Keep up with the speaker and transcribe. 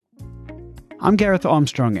I'm Gareth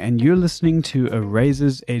Armstrong, and you're listening to a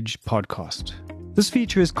Razor's Edge podcast. This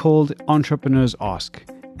feature is called Entrepreneurs Ask,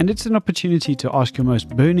 and it's an opportunity to ask your most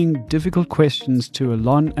burning, difficult questions to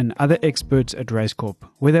Alon and other experts at RaceCorp,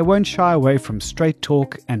 where they won't shy away from straight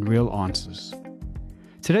talk and real answers.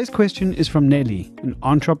 Today's question is from Nelly, an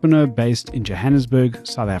entrepreneur based in Johannesburg,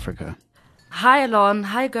 South Africa. Hi Alon,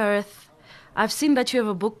 hi Gareth. I've seen that you have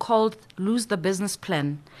a book called Lose the Business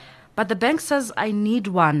Plan, but the bank says I need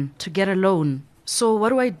one to get a loan. So what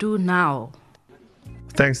do I do now?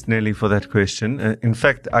 Thanks, Nelly, for that question. In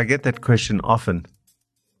fact, I get that question often.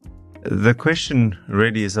 The question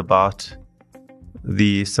really is about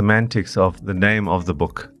the semantics of the name of the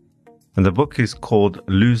book. And the book is called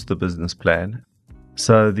Lose the Business Plan.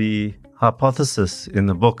 So the hypothesis in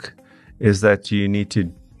the book is that you need to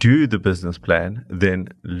do the business plan, then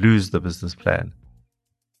lose the business plan.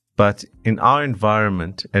 But in our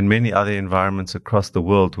environment and many other environments across the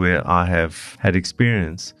world where I have had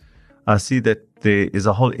experience, I see that there is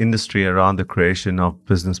a whole industry around the creation of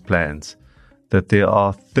business plans, that there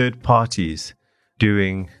are third parties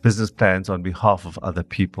doing business plans on behalf of other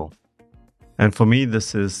people. And for me,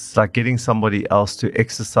 this is like getting somebody else to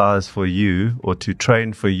exercise for you or to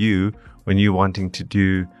train for you when you're wanting to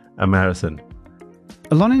do a marathon.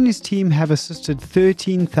 Alon and his team have assisted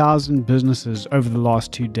 13,000 businesses over the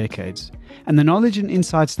last 2 decades, and the knowledge and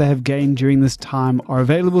insights they have gained during this time are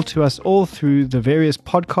available to us all through the various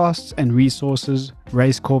podcasts and resources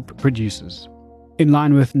RaceCorp produces. In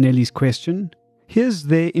line with Nelly's question, here's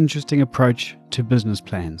their interesting approach to business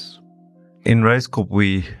plans. In RaceCorp,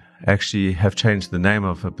 we actually have changed the name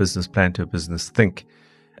of a business plan to a business think.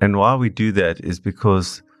 And why we do that is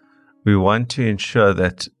because we want to ensure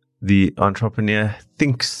that the entrepreneur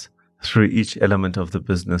thinks through each element of the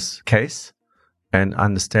business case and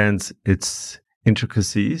understands its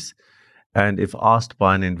intricacies. And if asked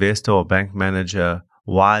by an investor or bank manager,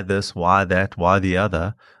 why this, why that, why the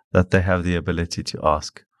other, that they have the ability to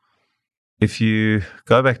ask. If you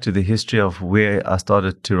go back to the history of where I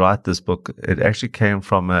started to write this book, it actually came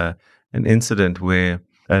from an incident where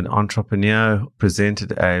an entrepreneur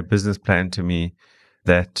presented a business plan to me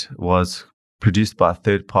that was produced by a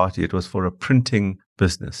third party. It was for a printing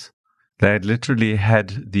business. They had literally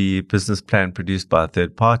had the business plan produced by a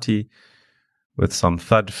third party with some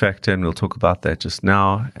thud factor, and we'll talk about that just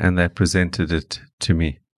now, and they presented it to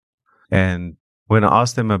me. And when I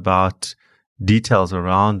asked them about details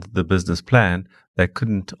around the business plan, they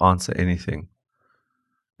couldn't answer anything.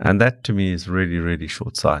 And that to me is really, really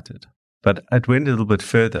short-sighted. But it went a little bit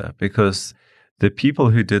further because the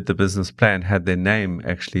people who did the business plan had their name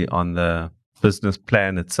actually on the business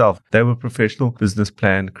plan itself. They were professional business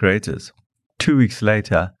plan creators. 2 weeks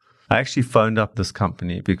later, I actually phoned up this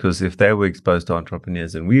company because if they were exposed to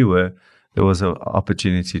entrepreneurs and we were, there was an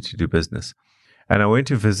opportunity to do business. And I went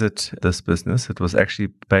to visit this business. It was actually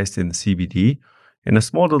based in the CBD in a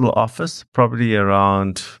small little office, probably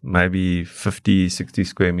around maybe 50, 60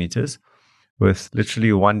 square meters, with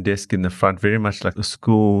literally one desk in the front, very much like a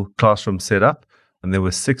school classroom setup. And there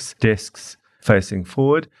were 6 desks facing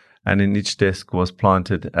forward. And in each desk was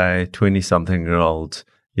planted a 20-something-year-old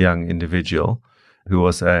young individual who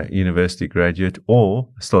was a university graduate or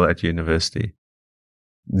still at university.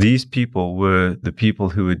 These people were the people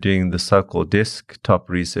who were doing the so-called desktop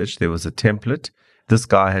research. There was a template. This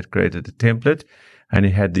guy had created a template, and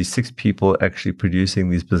he had these 6 people actually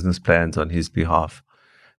producing these business plans on his behalf.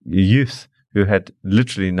 Youth who had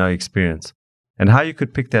literally no experience. And how you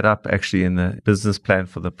could pick that up actually in the business plan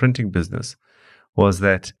for the printing business was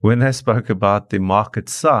that when they spoke about the market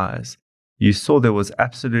size, you saw there was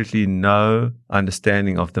absolutely no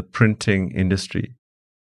understanding of the printing industry.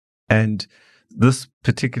 And this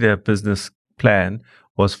particular business plan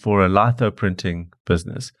was for a litho printing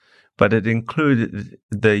business, but it included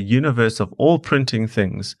the universe of all printing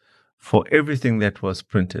things for everything that was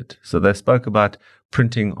printed. So they spoke about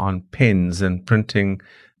printing on pens and printing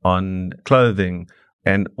on clothing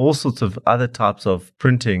and all sorts of other types of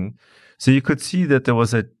printing. So you could see that there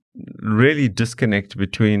was a really disconnect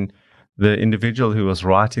between the individual who was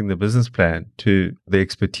writing the business plan to the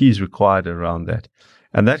expertise required around that.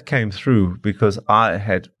 And that came through because I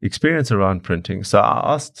had experience around printing. So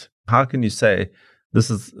I asked, how can you say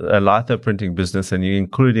this is a litho printing business and you're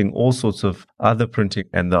including all sorts of other printing?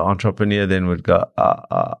 And the entrepreneur then would go,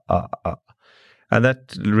 And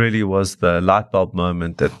that really was the light bulb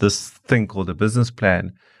moment that this thing called a business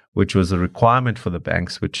plan, which was a requirement for the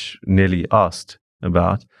banks, which Nelly asked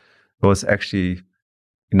about, was actually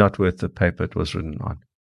not worth the paper it was written on.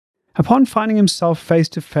 Upon finding himself face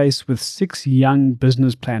to face with 6 young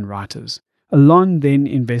business plan writers, Alon then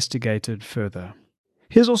investigated further.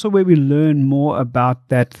 Here's also where we learn more about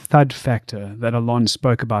that thud factor that Alon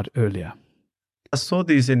spoke about earlier. I saw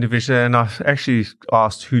these individuals and I actually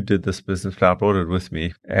asked who did this business plan. I brought it with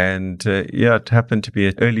me. And it happened to be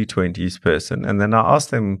an early 20s person. And then I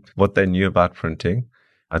asked them what they knew about printing.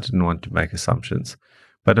 I didn't want to make assumptions,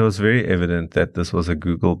 but it was very evident that this was a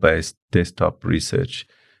Google-based desktop research.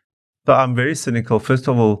 So I'm very cynical, first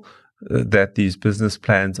of all, that these business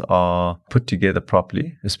plans are put together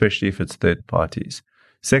properly, especially if it's third parties.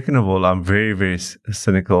 Second of all, I'm very, very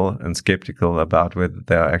cynical and skeptical about whether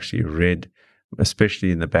they are actually read,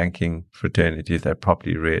 especially in the banking fraternity, if they're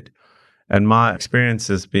properly read. And my experience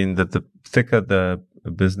has been that the thicker the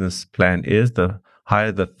business plan is, the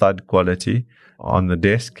higher the thud quality on the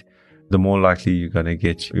desk, the more likely you're going to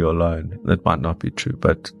get your loan. That might not be true,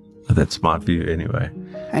 but that's my view anyway.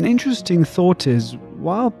 An interesting thought is,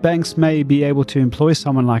 while banks may be able to employ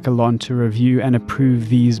someone like Alon to review and approve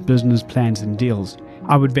these business plans and deals,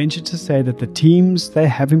 I would venture to say that the teams they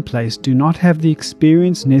have in place do not have the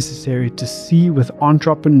experience necessary to see with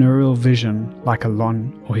entrepreneurial vision like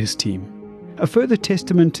Alon or his team. A further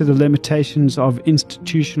testament to the limitations of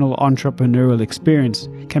institutional entrepreneurial experience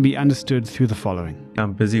can be understood through the following.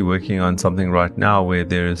 I'm busy working on something right now where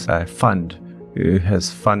there is a fund who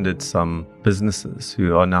has funded some businesses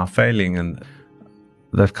who are now failing, and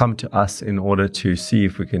they've come to us in order to see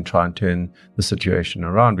if we can try and turn the situation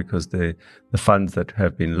around because the funds that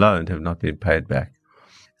have been loaned have not been paid back.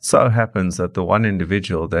 It so happens that the one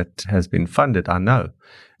individual that has been funded, I know.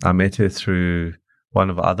 I met her through one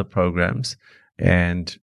of our other programs,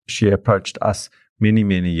 and she approached us many,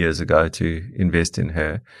 many years ago to invest in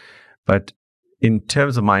her. But in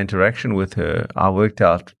terms of my interaction with her, I worked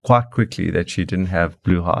out quite quickly that she didn't have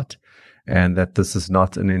Blue Heart and that this is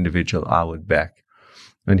not an individual I would back.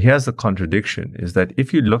 And here's the contradiction, is that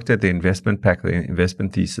if you looked at the investment pack, the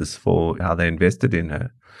investment thesis for how they invested in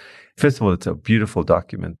her, first of all, it's a beautiful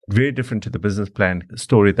document, very different to the business plan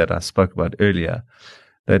story that I spoke about earlier.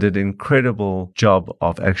 They did an incredible job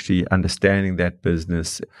of actually understanding that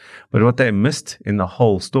business. But what they missed in the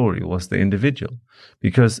whole story was the individual,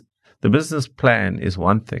 because the business plan is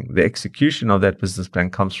one thing. The execution of that business plan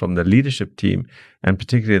comes from the leadership team, and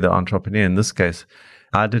particularly the entrepreneur. In this case,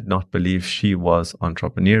 I did not believe she was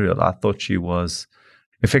entrepreneurial. I thought she was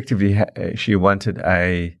effectively, she wanted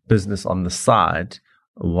a business on the side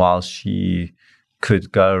while she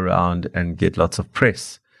could go around and get lots of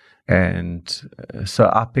press. And so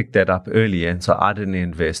I picked that up early, and so I didn't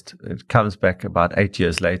invest. It comes back about 8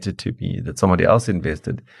 years later to me that somebody else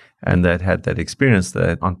invested and that had that experience,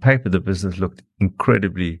 that on paper the business looked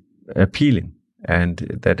incredibly appealing and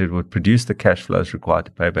that it would produce the cash flows required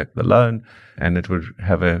to pay back the loan, and it would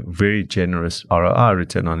have a very generous ROI,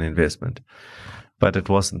 return on investment. But it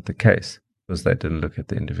wasn't the case because they didn't look at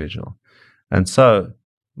the individual. And so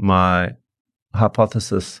my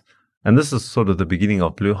hypothesis, and this is sort of the beginning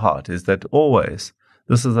of Blue Heart, is that always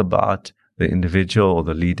this is about the individual or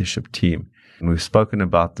the leadership team. And we've spoken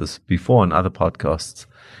about this before in other podcasts,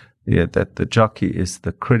 that the jockey is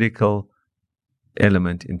the critical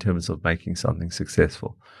element in terms of making something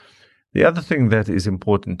successful. The other thing that is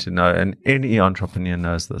important to know, and any entrepreneur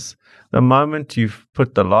knows this, the moment you've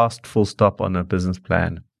put the last full stop on a business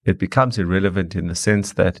plan, it becomes irrelevant in the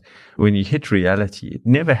sense that when you hit reality, it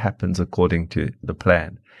never happens according to the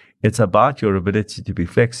plan. It's about your ability to be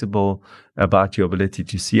flexible, about your ability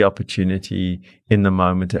to see opportunity in the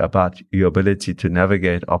moment, about your ability to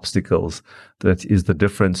navigate obstacles. That is the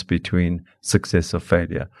difference between success or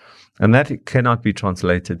failure. And that cannot be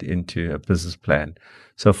translated into a business plan.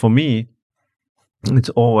 So for me, it's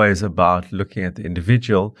always about looking at the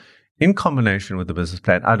individual in combination with the business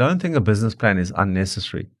plan. I don't think a business plan is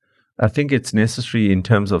unnecessary. I think it's necessary in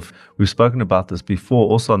terms of, we've spoken about this before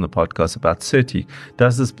also on the podcast about CERTI.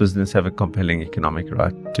 Does this business have a compelling economic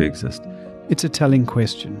right to exist? It's a telling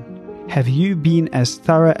question. Have you been as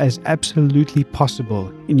thorough as absolutely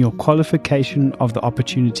possible in your qualification of the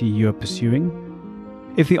opportunity you are pursuing?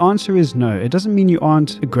 If the answer is no, it doesn't mean you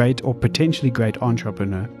aren't a great or potentially great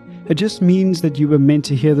entrepreneur. It just means that you were meant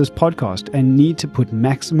to hear this podcast and need to put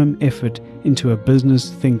maximum effort into a business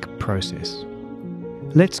think process.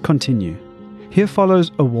 Let's continue. Here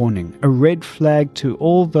follows a warning, a red flag to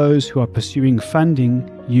all those who are pursuing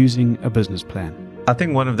funding using a business plan. I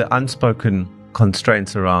think one of the unspoken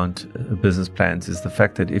constraints around business plans is the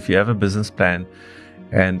fact that if you have a business plan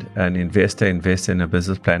and an investor invests in a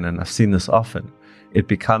business plan, and I've seen this often, it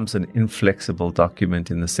becomes an inflexible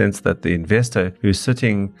document in the sense that the investor who's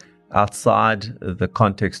sitting outside the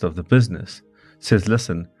context of the business says,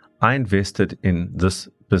 listen, I invested in this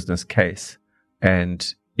business case,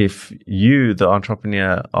 and if you, the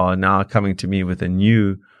entrepreneur, are now coming to me with a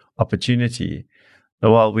new opportunity,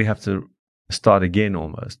 well, we have to start again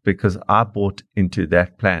almost, because I bought into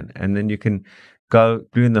that plan. And then you can go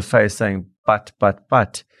blue in the face saying, but,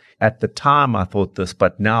 at the time I thought this,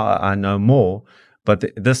 but now I know more. But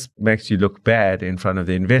this makes you look bad in front of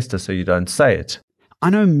the investor, so you don't say it. I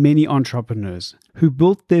know many entrepreneurs who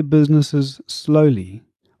built their businesses slowly,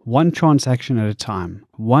 one transaction at a time,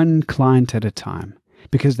 one client at a time,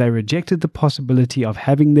 because they rejected the possibility of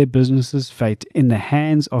having their business's fate in the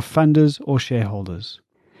hands of funders or shareholders.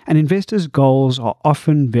 And investors' goals are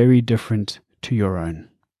often very different to your own.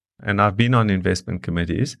 And I've been on investment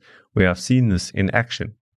committees where I've seen this in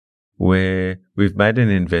action, where we've made an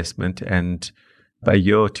investment and a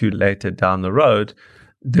year or two later down the road,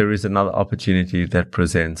 there is another opportunity that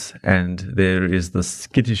presents, and there is this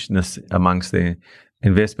skittishness amongst the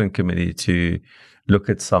investment committee to look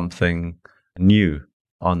at something new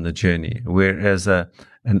on the journey. Whereas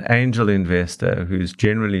an angel investor who's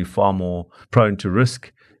generally far more prone to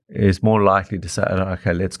risk is more likely to say,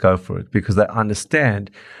 okay, let's go for it, because they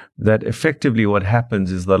understand that effectively what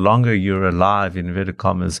happens is the longer you're alive, in inverted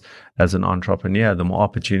commas, as an entrepreneur, the more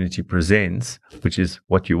opportunity presents, which is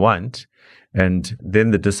what you want. And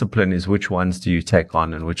then the discipline is which ones do you take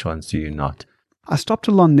on and which ones do you not. I stopped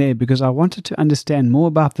Alon there because I wanted to understand more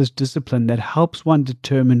about this discipline that helps one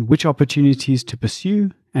determine which opportunities to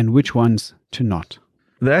pursue and which ones to not.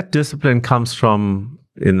 That discipline comes from,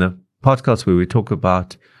 in the podcast where we talk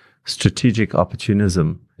about strategic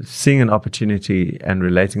opportunism, seeing an opportunity and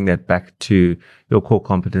relating that back to your core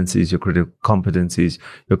competencies, your critical competencies,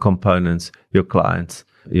 your components, your clients,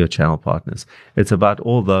 your channel partners. It's about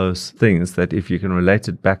all those things that if you can relate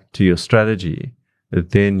it back to your strategy,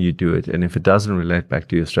 then you do it. And if it doesn't relate back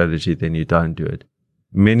to your strategy, then you don't do it.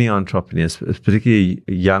 Many entrepreneurs, particularly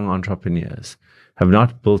young entrepreneurs, have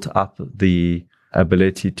not built up the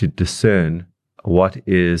ability to discern what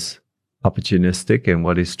is opportunistic and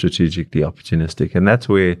what is strategically opportunistic. And that's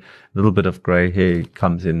where a little bit of gray hair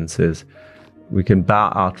comes in and says, we can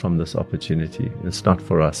bow out from this opportunity. It's not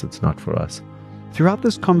for us. It's not for us. Throughout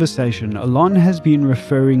this conversation, Alon has been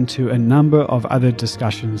referring to a number of other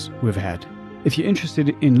discussions we've had. If you're interested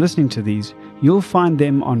in listening to these, you'll find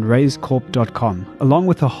them on raisecorp.com, along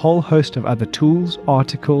with a whole host of other tools,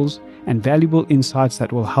 articles, and valuable insights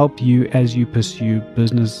that will help you as you pursue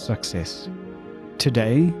business success.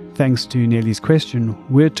 Today, thanks to Nelly's question,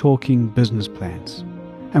 we're talking business plans.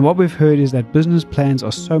 And what we've heard is that business plans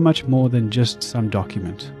are so much more than just some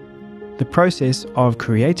document. The process of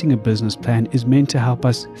creating a business plan is meant to help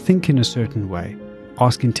us think in a certain way,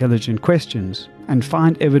 ask intelligent questions, and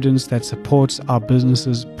find evidence that supports our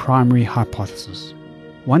business's primary hypothesis.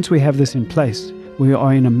 Once we have this in place, we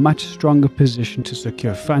are in a much stronger position to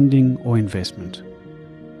secure funding or investment.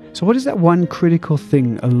 So what is that one critical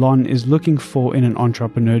thing Alon is looking for in an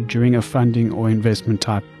entrepreneur during a funding or investment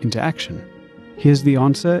type interaction? Here's the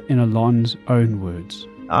answer in Alon's own words.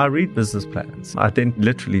 I read business plans. I then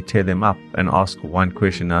literally tear them up and ask one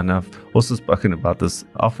question. And I've also spoken about this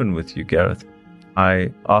often with you, Gareth.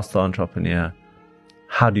 I ask the entrepreneur,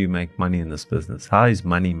 how do you make money in this business? How is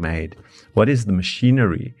money made? What is the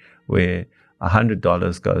machinery where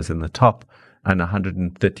 $100 goes in the top and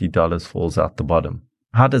 $130 falls out the bottom?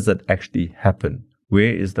 How does that actually happen?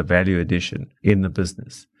 Where is the value addition in the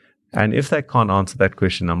business? And if they can't answer that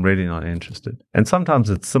question, I'm really not interested. And sometimes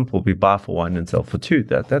it's simple. We buy for one and sell for two.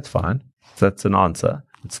 That's fine. That's an answer.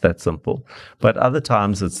 It's that simple. But other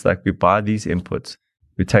times it's like we buy these inputs,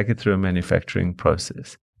 we take it through a manufacturing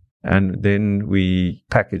process, and then we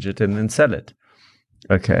package it and then sell it.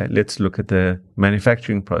 Okay, let's look at the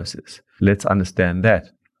manufacturing process. Let's understand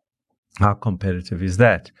that. How competitive is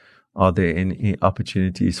that? Are there any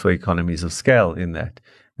opportunities for economies of scale in that?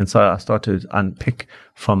 And so I start to unpick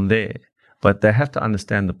from there. But they have to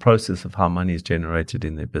understand the process of how money is generated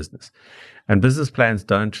in their business. And business plans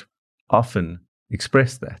don't often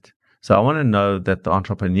express that. So I want to know that the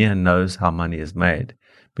entrepreneur knows how money is made,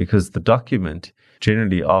 because the document,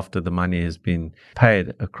 generally after the money has been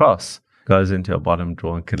paid across, goes into a bottom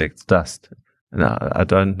drawer and collects dust. And I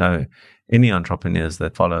don't know any entrepreneurs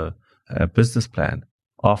that follow a business plan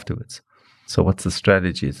afterwards. So what's the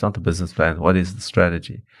strategy? It's not the business plan. What is the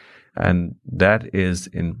strategy? And that is,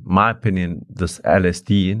 in my opinion, this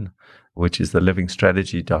LSD, which is the living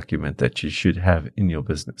strategy document that you should have in your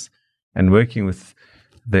business. And working with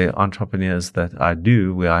the entrepreneurs that I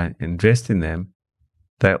do, where I invest in them,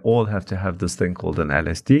 they all have to have this thing called an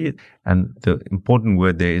LSD. And the important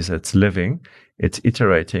word there is it's living. it's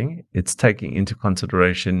iterating, it's taking into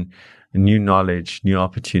consideration new knowledge, new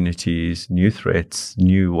opportunities, new threats,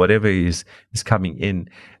 new whatever is coming in.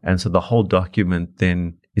 And so the whole document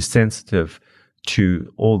then is sensitive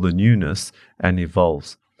to all the newness and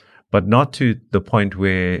evolves, but not to the point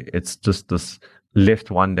where it's just this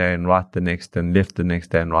left one day and right the next, and left the next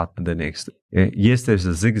day and right the next. Yes, there's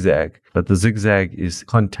a zigzag, but the zigzag is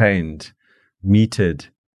contained, metered.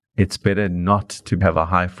 It's better not to have a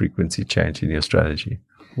high frequency change in your strategy.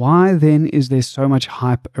 Why then is there so much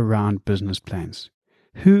hype around business plans?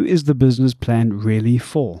 Who is the business plan really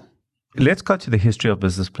for? Let's go to the history of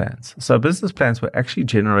business plans. So business plans were actually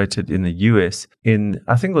generated in the US in,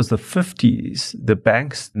 I think it was the 50s. The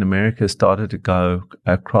banks in America started to go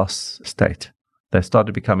across state. They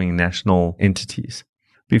started becoming national entities.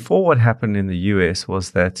 Before, what happened in the US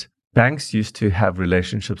was that banks used to have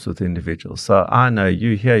relationships with individuals. So I know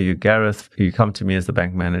you here, you Gareth, you come to me as the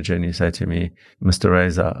bank manager and you say to me, Mr.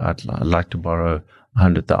 Razor, I'd like to borrow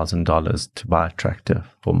 $100,000 to buy a tractor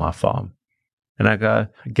for my farm. And I go,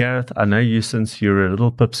 Gareth, I know you since you're a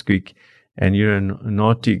little pipsqueak and you're a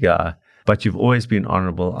naughty guy, but you've always been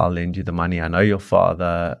honorable. I'll lend you the money. I know your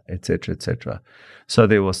father, etc., etc. So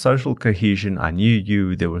there was social cohesion. I knew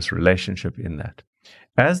you. There was relationship in that.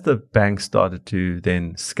 As the bank started to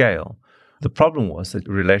then scale, the problem was that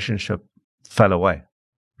relationship fell away.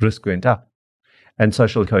 Risk went up. And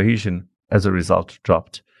social cohesion, as a result,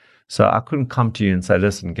 dropped. So I couldn't come to you and say,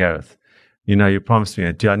 listen, Gareth, you promised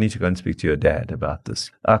me, do I need to go and speak to your dad about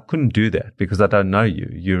this? I couldn't do that because I don't know you.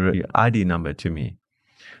 You're an ID number to me.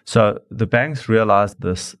 So the banks realized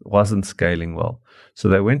this wasn't scaling well. So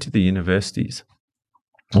they went to the universities,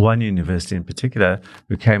 one university in particular,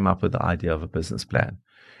 who came up with the idea of a business plan.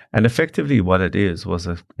 And effectively what it is was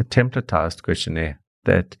a templatized questionnaire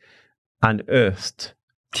that unearthed,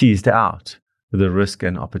 teased out the risk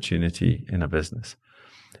and opportunity in a business.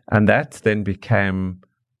 And that then became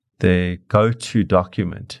the go-to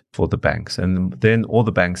document for the banks. And then all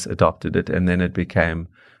the banks adopted it, and then it became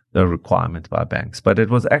the requirement by banks. But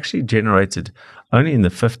it was actually generated only in the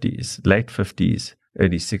 50s, late 50s,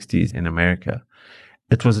 early 60s in America.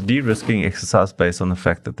 It was a de-risking exercise based on the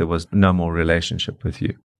fact that there was no more relationship with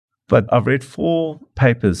you. But I've read 4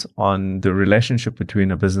 papers on the relationship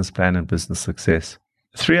between a business plan and business success.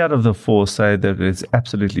 3 out of the 4 say that there's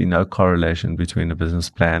absolutely no correlation between a business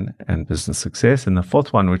plan and business success. And the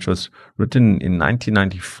 4th one, which was written in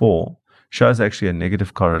 1994, shows actually a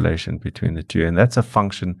negative correlation between the two. And that's a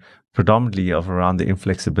function predominantly of around the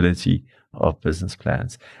inflexibility of business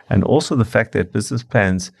plans. And also the fact that business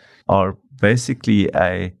plans are basically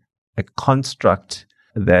a construct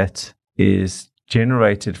that is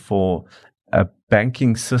generated for a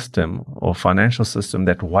banking system or financial system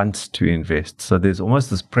that wants to invest. So there's almost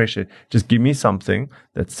this pressure, just give me something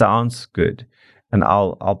that sounds good and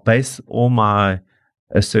I'll base all my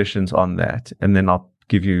assertions on that, and then I'll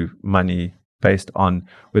give you money based on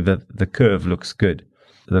whether the curve looks good.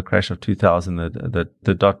 The crash of 2000,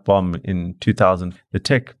 the dot bomb in 2000, the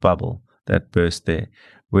tech bubble that burst there,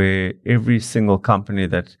 where every single company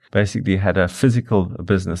that basically had a physical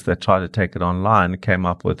business that tried to take it online came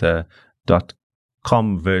up with a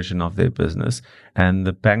 .com version of their business, and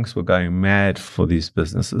the banks were going mad for these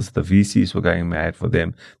businesses. The VCs were going mad for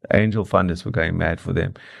them. The angel funders were going mad for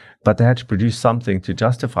them. But they had to produce something to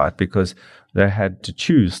justify it because they had to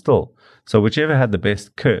choose still. So whichever had the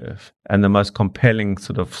best curve and the most compelling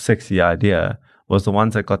sort of sexy idea was the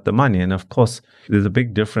ones that got the money. And of course, there's a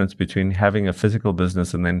big difference between having a physical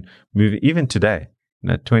business and then moving, even today,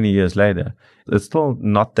 20 years later, it's still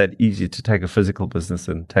not that easy to take a physical business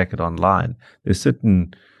and take it online. There's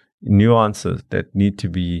certain nuances that need to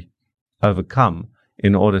be overcome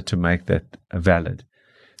in order to make that valid.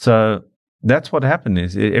 So that's what happened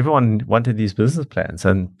is everyone wanted these business plans,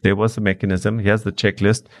 and there was a mechanism. Here's the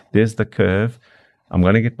checklist. There's the curve. I'm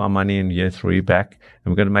going to get my money in year 3 back,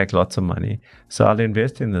 and we're going to make lots of money. So I'll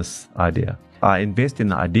invest in this idea. I invest in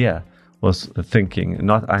the idea was the thinking,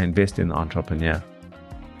 not I invest in the entrepreneur.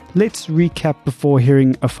 Let's recap before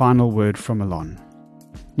hearing a final word from Alon.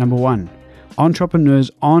 Number 1,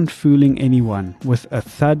 entrepreneurs aren't fooling anyone with a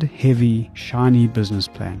thud-heavy, shiny business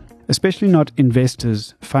plan, especially not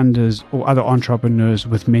investors, funders, or other entrepreneurs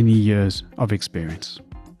with many years of experience.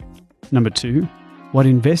 Number 2, what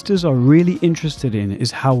investors are really interested in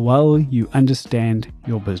is how well you understand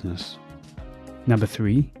your business. Number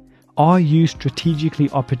 3, are you strategically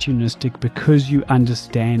opportunistic because you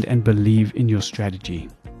understand and believe in your strategy?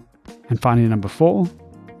 And finally, number 4,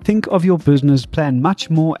 think of your business plan much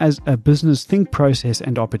more as a business think process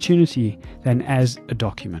and opportunity than as a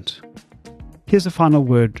document. Here's a final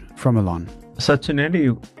word from Alon. So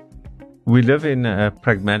Tuneli, we live in a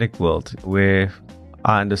pragmatic world where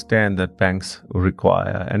I understand that banks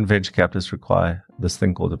require and venture capitalists require this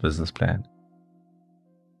thing called a business plan.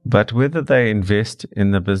 But whether they invest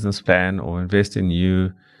in the business plan or invest in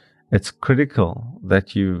you, it's critical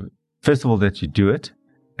that you, first of all, that you do it,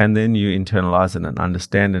 and then you internalize it and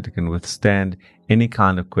understand it can withstand any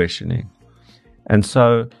kind of questioning. And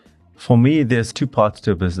so for me, there's two parts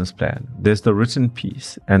to a business plan. There's the written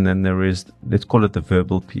piece, and then there is, let's call it the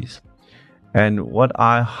verbal piece. And what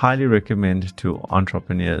I highly recommend to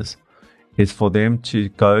entrepreneurs is for them to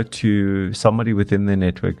go to somebody within their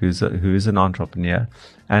network who's an entrepreneur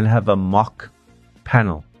and have a mock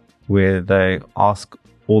panel where they ask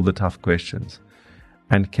all the tough questions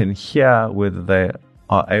and can hear whether they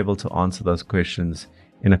are able to answer those questions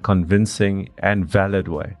in a convincing and valid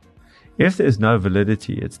way. If there's no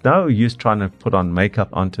validity, it's no use trying to put on makeup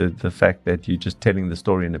onto the fact that you're just telling the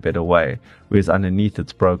story in a better way, whereas underneath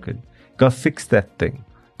it's broken. Go fix that thing.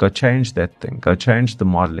 Go change that thing. Go change the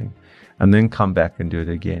modeling. And then come back and do it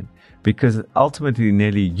again. Because ultimately,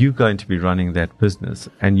 Nelly, you're going to be running that business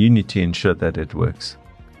and you need to ensure that it works.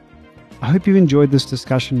 I hope you enjoyed this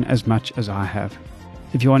discussion as much as I have.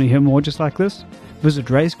 If you want to hear more just like this, visit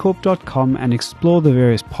raisecorp.com and explore the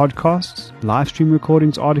various podcasts, live stream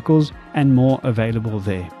recordings, articles, and more available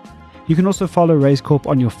there. You can also follow Raise Corp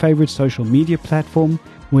on your favorite social media platform,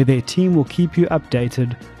 where their team will keep you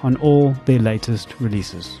updated on all their latest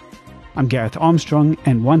releases. I'm Gareth Armstrong,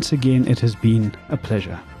 and once again, it has been a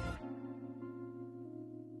pleasure.